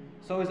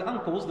 So his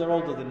uncles, they're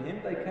older than him,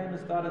 they came and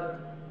started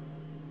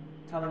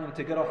telling him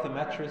to get off the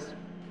mattress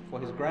for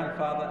his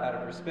grandfather out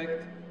of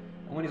respect.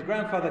 And when his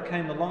grandfather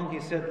came along, he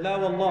said, "La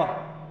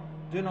wallah,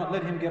 do not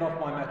let him get off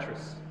my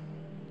mattress.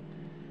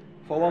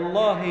 For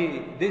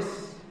wallahi,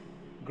 this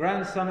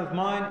grandson of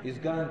mine is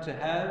going to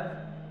have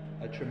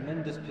a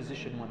tremendous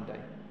position one day."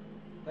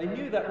 They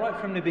knew that right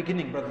from the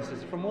beginning, brothers and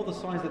sisters, from all the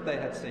signs that they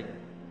had seen.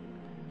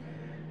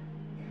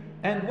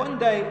 And one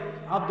day,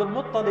 Abdul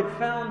Muttalib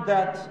found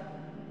that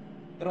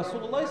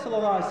Rasulullah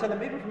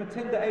ﷺ, even from a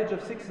tender age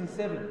of 6 and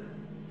 7,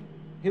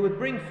 he would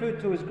bring food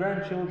to his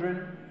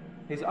grandchildren.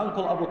 His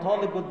uncle Abu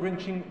Talib would bring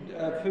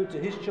food to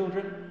his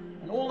children,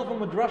 and all of them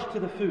would rush to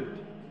the food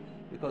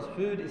because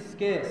food is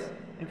scarce.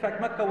 In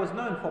fact, Mecca was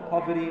known for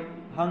poverty,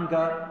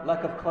 hunger,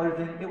 lack of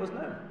clothing. It was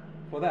known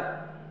for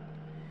that.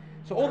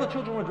 So all the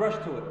children would rush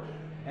to it.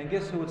 And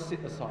guess who would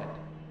sit aside?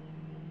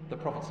 The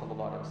Prophet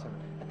ﷺ,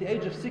 at the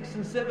age of 6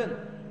 and 7.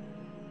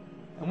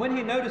 And when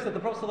he noticed that the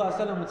Prophet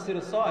ﷺ would sit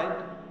aside,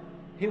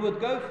 he would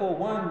go for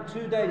 1,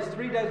 2 days,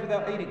 3 days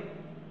without eating,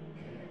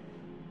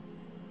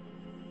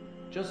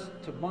 just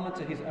to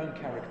monitor his own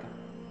character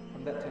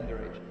from that tender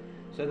age.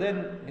 So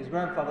then his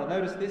grandfather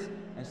noticed this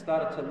and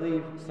started to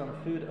leave some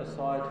food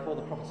aside for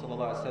the Prophet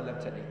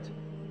ﷺ to eat.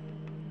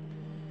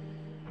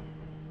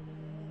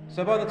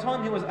 So by the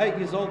time he was 8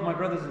 years old, my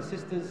brothers and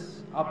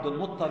sisters, Abdul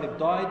Muttalib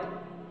died,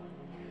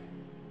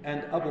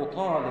 and Abu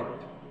Talib,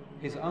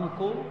 his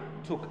uncle,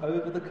 took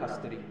over the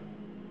custody.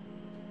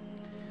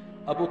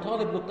 Abu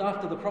Talib looked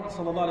after the Prophet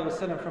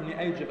ﷺ from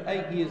the age of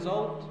 8 years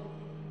old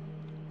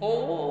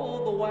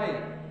all the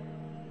way.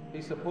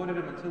 He supported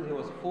him until he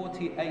was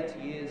 48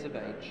 years of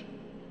age.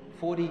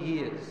 40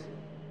 years.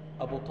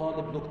 Abu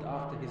Talib looked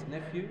after his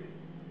nephew,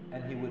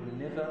 and he would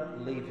never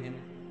leave him.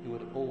 He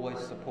would always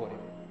support him.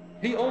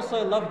 He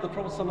also loved the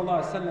Prophet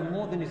ﷺ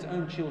more than his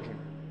own children.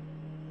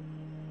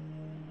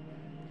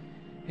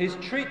 His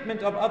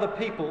treatment of other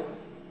people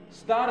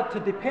started to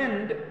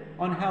depend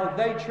on how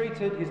they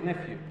treated his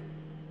nephew.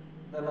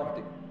 They loved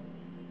him.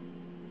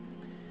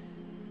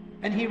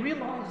 And he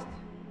realized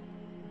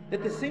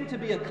that there seemed to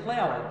be a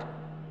cloud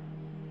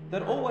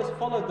that always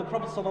followed the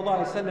Prophet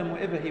ﷺ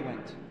wherever he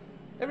went.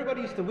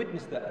 Everybody used to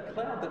witness that, a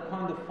cloud that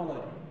kind of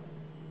followed him.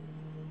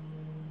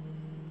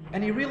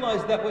 And he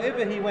realized that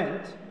wherever he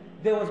went,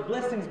 there was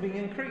blessings being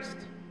increased.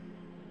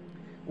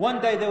 One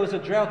day there was a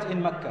drought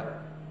in Makkah,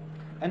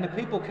 and the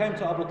people came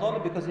to Abu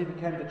Talib because he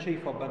became the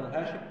chief of Banu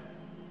Hashim.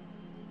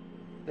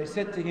 They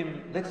said to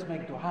him, let's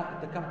make dua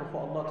at the camp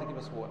before Allah to give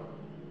us water.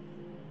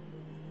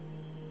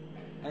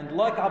 And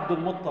like Abdul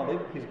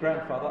Muttalib, his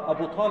grandfather,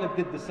 Abu Talib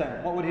did the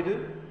same. What would he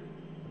do?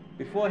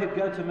 Before he'd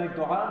go to make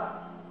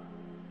dua,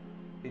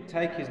 he'd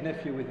take his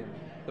nephew with him.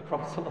 The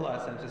Prophet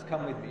ﷺ says,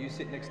 come with me, you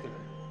sit next to me.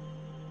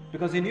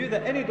 Because he knew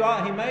that any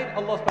dua he made,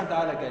 Allah subhanahu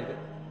wa ta'ala gave it.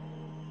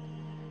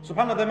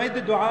 SubhanAllah, they made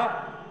the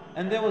dua,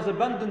 and there was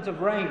abundance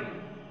of rain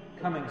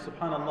coming,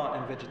 subhanAllah,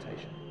 and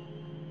vegetation.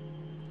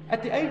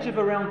 At the age of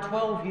around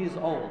 12 years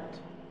old,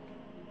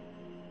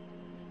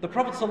 the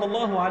Prophet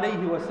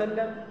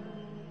ﷺ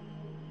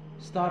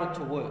started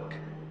to work.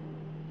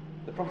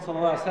 The Prophet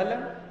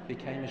ﷺ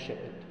became a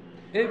shepherd.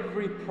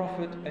 Every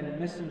prophet and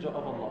messenger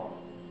of Allah,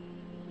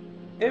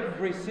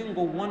 every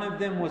single one of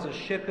them was a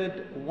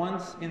shepherd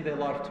once in their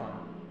lifetime.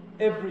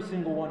 Every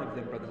single one of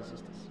them, brothers and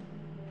sisters.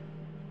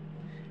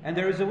 And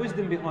there is a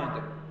wisdom behind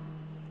it.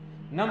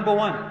 Number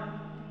one,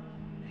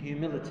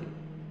 humility.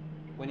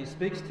 When he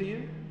speaks to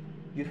you,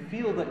 you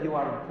feel that you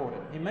are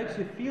important. He makes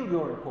you feel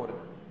you're important.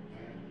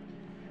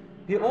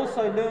 He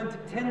also learned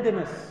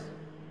tenderness,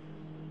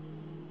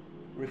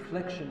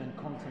 reflection and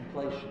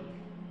contemplation.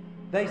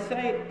 They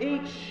say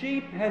each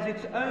sheep has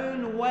its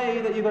own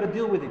way that you've got to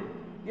deal with him.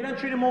 You don't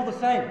treat him all the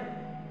same.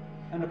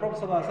 And the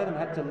Prophet ﷺ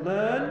had to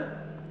learn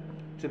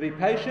to be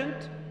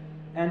patient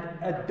and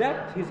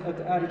adapt his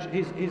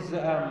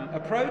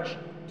approach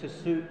to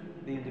suit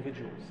the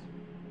individuals.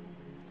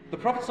 The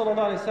Prophet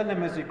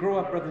ﷺ, as he grew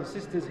up, brothers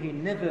and sisters, he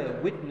never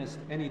witnessed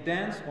any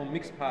dance or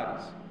mixed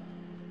parties.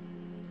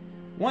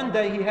 One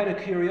day he had a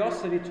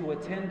curiosity to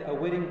attend a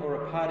wedding or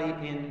a party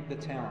in the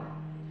town.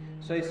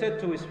 So he said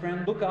to his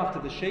friend, look after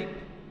the sheep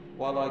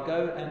while I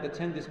go and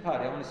attend this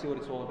party. I want to see what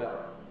it's all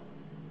about.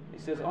 He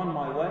says, on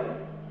my way,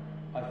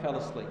 I fell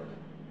asleep.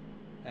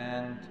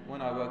 And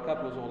when I woke up,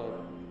 it was all over.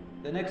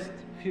 The next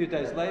few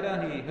days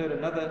later, he heard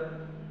another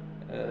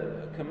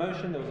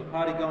commotion. There was a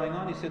party going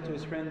on. He said to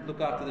his friend,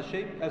 look after the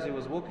sheep. As he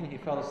was walking, he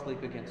fell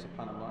asleep again,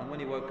 subhanAllah. And when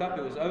he woke up,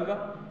 it was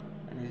over.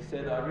 And he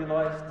said, I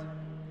realized,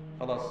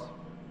 khalas,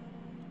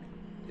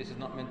 this is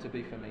not meant to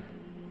be for me.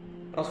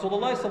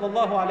 Rasulullah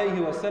sallallahu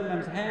alayhi wa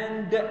sallam's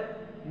hand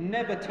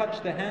never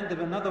touched the hand of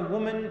another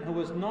woman who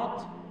was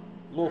not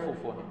lawful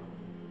for him,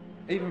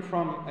 even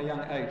from a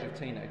young age of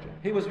teenager.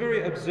 He was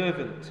very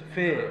observant,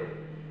 fair.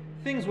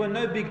 Things were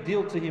no big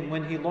deal to him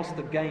when he lost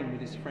a game with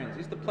his friends.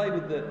 He used to play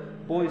with the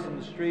boys in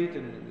the street,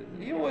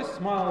 and he always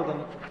smiled,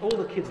 and all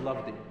the kids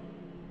loved him.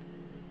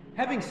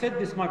 Having said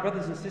this, my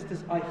brothers and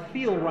sisters, I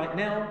feel right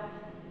now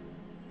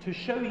to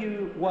show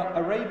you what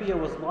Arabia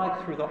was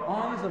like through the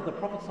eyes of the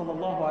Prophet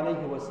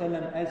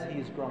ﷺ as he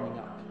is growing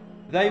up.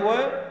 They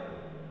were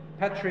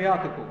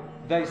patriarchal.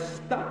 They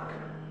stuck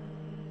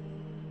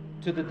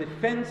to the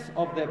defense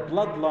of their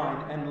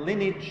bloodline and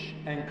lineage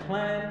and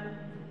clan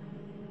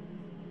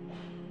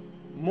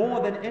more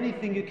than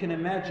anything you can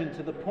imagine,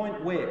 to the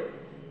point where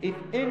if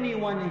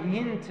anyone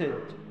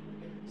hinted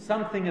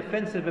something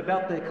offensive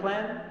about their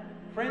clan,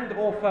 friend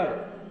or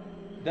foe,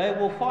 they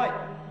will fight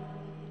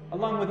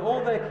along with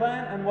all their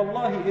clan, and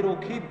wallahi, it will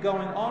keep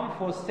going on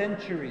for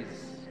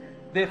centuries.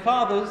 Their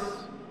fathers,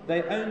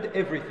 they owned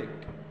everything,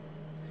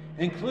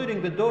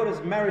 including the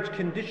daughter's marriage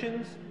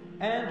conditions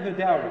and her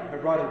dowry, her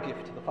bridal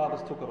gift. The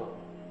fathers took it all.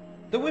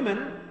 The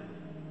women,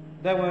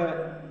 they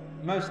were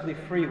mostly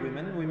free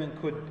women. Women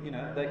could,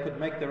 they could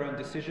make their own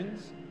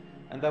decisions,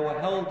 and they were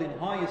held in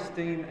high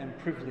esteem and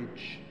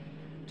privilege,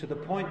 to the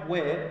point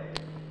where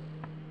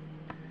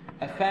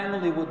a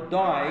family would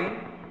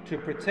die to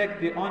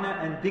protect the honor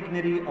and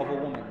dignity of a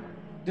woman.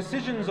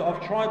 Decisions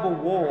of tribal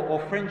war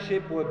or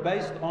friendship were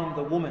based on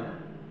the woman.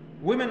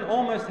 Women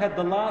almost had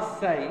the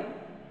last say,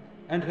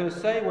 and her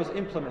say was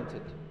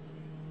implemented.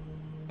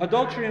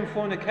 Adultery and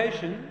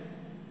fornication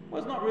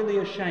was not really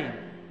a shame.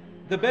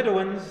 The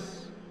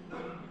Bedouins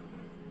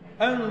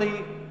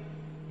only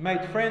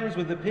made friends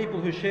with the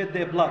people who shared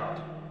their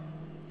blood.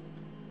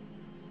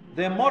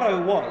 Their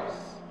motto was,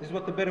 this is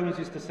what the Bedouins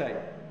used to say,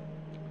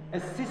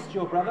 assist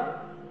your brother,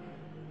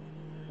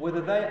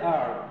 whether they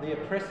are the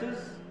oppressors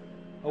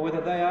or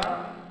whether they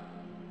are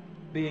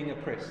being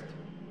oppressed.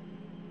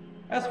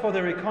 As for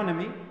their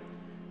economy,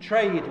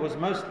 trade was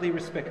mostly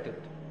respected.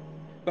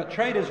 But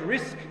traders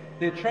risk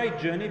their trade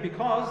journey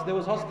because there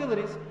was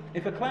hostilities.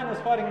 If a clan was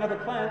fighting another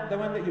clan, they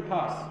won't let you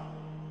pass.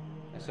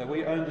 And so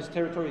we own this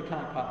territory, you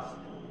can't pass.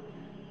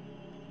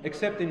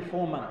 Except in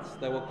 4 months,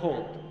 they were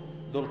called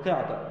Dhul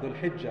Qa'dah, Dhul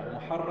Hijjah,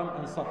 Muharram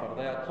and Safar.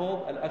 They are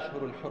called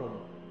Al-Ashhur al-Hurum.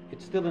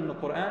 It's still in the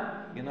Quran,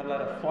 you're not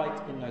allowed to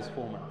fight in those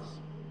 4 months.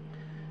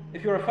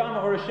 If you're a farmer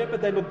or a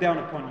shepherd, they look down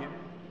upon you.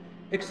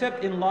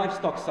 Except in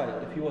livestock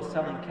sale. If you are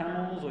selling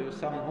camels or you're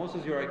selling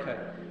horses, you're okay.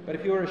 But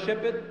if you're a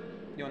shepherd,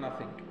 you're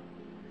nothing.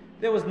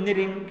 There was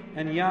knitting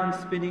and yarn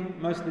spinning,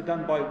 mostly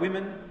done by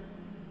women.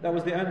 That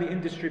was the only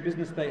industry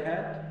business they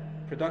had.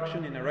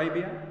 production in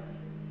Arabia.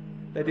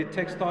 They did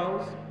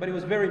textiles, but it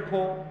was very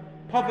poor.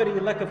 Poverty,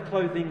 lack of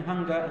clothing,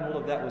 hunger, and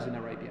all of that was in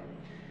Arabia.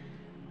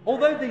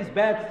 Although these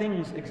bad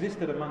things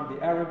existed among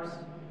the Arabs,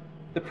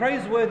 the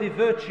praiseworthy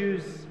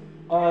virtues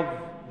of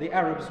the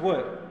Arabs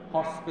were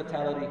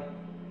hospitality.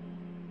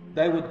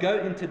 They would go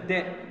into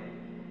debt,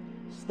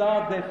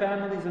 starve their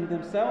families and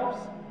themselves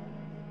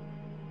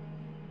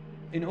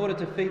in order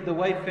to feed the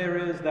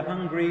wayfarers, the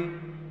hungry.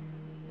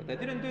 But they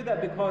didn't do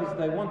that because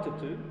they wanted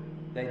to.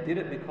 They did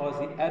it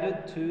because it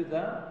added to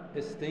the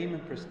esteem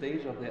and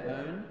prestige of their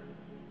own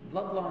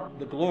bloodline,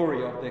 the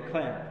glory of their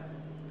clan.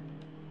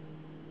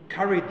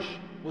 Courage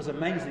was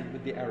amazing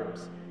with the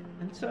Arabs.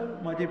 And so,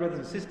 my dear brothers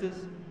and sisters,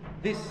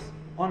 this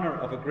honor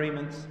of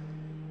agreements,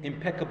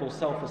 impeccable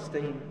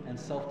self-esteem and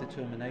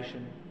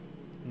self-determination,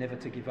 never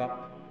to give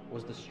up,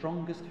 was the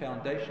strongest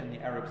foundation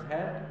the Arabs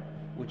had,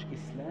 which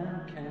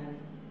Islam came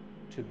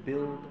to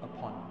build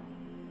upon.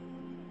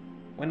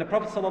 When the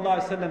Prophet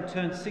ﷺ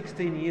turned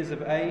 16 years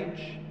of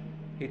age,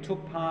 he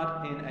took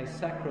part in a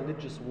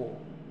sacrilegious war.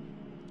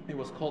 It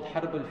was called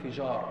Harb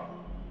al-Fijar.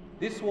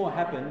 This war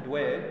happened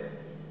where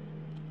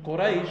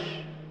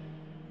Quraysh,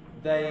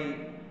 they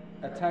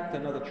attacked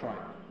another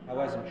tribe,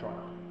 Hawazin tribe.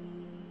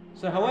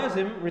 So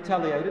Hawazin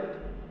retaliated,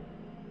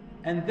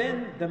 and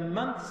then the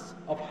months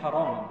of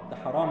Haram, the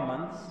Haram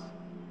months,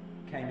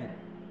 came in.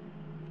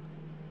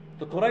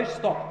 The Quraysh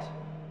stopped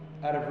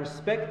out of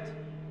respect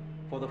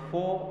for the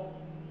 4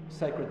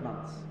 sacred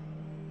months.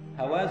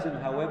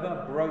 Hawazin,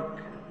 however, broke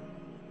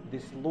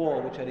this law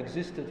which had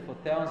existed for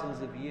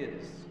thousands of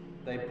years.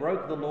 They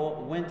broke the law,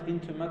 went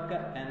into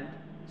Mecca, and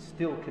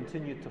still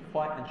continued to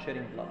fight and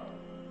shedding blood.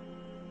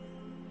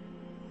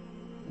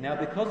 Now,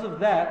 because of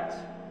that,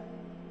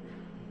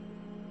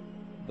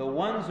 the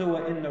ones who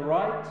were in the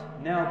right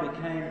now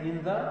became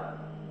in the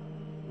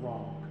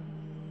wrong.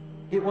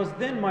 It was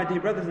then, my dear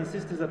brothers and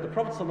sisters, that the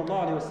Prophet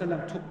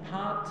ﷺ took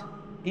part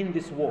in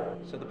this war.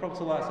 So the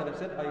Prophet ﷺ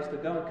said, I used to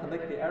go and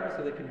collect the arrows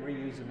so they can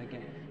reuse them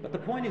again. But the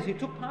point is, he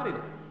took part in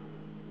it.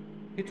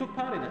 He took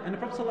part in it. And the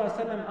Prophet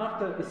ﷺ,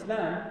 after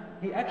Islam,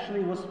 he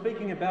actually was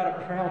speaking about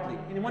it proudly.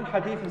 In one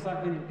hadith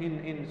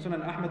in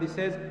Sunan Ahmad, he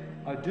says,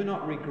 I do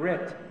not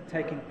regret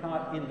taking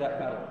part in that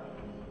battle.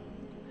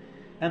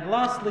 And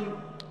lastly,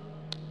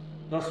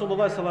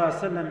 Rasulullah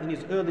ﷺ, in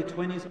his early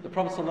 20s, the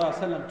Prophet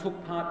ﷺ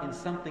took part in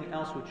something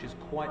else which is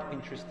quite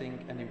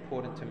interesting and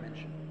important to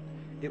mention.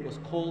 It was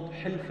called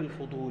Hilf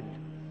al-Fudul.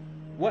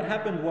 What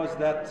happened was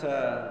that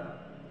a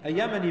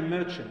Yemeni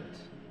merchant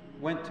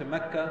went to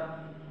Mecca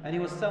and he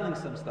was selling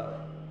some stuff.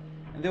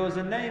 And there was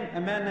a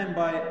man named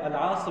by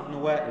Al-As ibn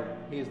Wa'il.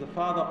 He is the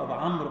father of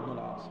Amr ibn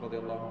al-As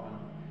radiallahu anhu.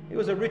 He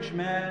was a rich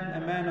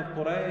man, a man of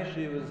Quraysh,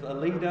 he was a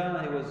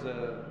leader, he was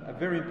a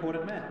very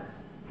important man.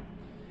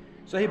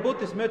 So he bought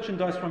this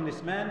merchandise from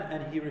this man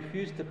and he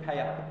refused to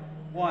pay up.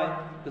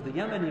 Why? Because the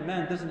Yemeni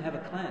man doesn't have a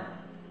clan.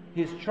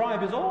 His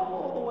tribe is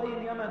all the way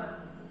in Yemen.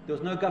 There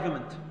was no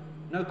government,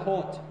 no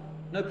court,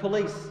 no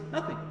police,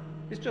 nothing.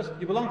 It's just,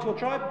 you belong to a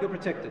tribe, you're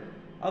protected.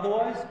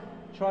 Otherwise,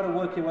 try to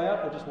work your way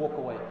out or just walk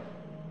away.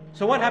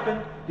 So what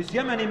happened? This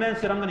Yemeni man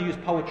said, I'm going to use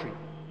poetry.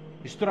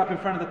 He stood up in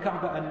front of the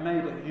Kaaba and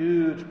made a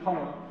huge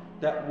poem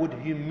that would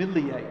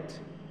humiliate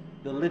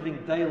the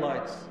living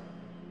daylights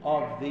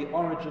of the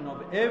origin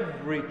of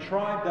every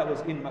tribe that was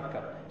in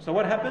Mecca. So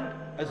what happened?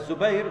 As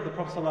Zubayr, the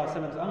Prophet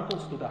ﷺ's uncle,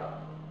 stood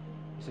up.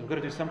 He said, we've got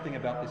to do something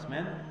about this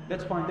man.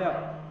 Let's find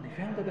out. And they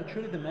found out that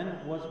truly the man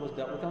was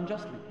dealt with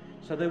unjustly.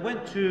 So they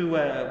went to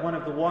one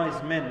of the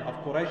wise men of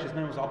Quraysh. His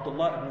name was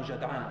Abdullah ibn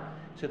Jad'an.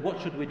 He said,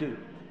 what should we do?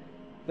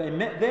 They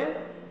met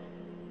there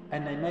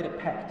and they made a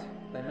pact.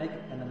 They made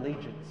an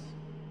allegiance.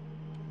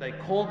 They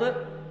called it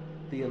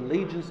the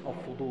allegiance of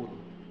Fudul,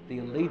 the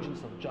allegiance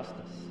of justice.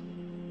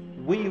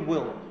 We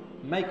will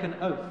make an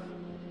oath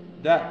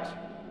that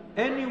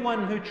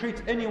anyone who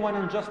treats anyone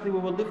unjustly, we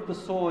will lift the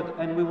sword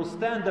and we will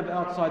stand up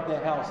outside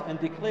their house and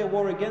declare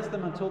war against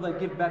them until they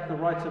give back the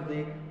rights of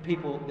the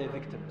people, their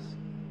victims.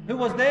 Who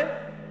was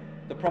there?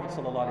 The Prophet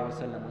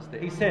ﷺ was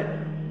there. He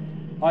said,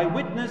 I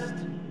witnessed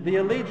the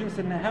allegiance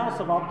in the house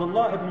of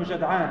Abdullah ibn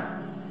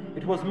Jad'an.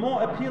 It was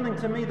more appealing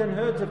to me than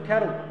herds of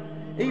cattle.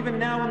 Even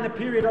now in the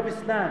period of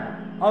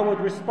Islam, I would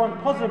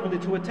respond positively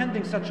to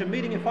attending such a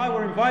meeting if I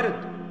were invited.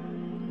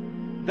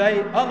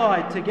 They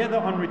allied together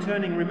on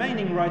returning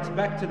remaining rights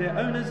back to their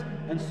owners,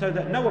 and so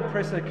that no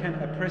oppressor can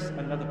oppress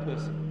another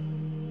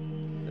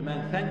person. The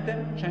man thanked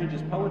them, changed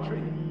his poetry,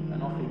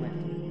 and off he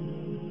went.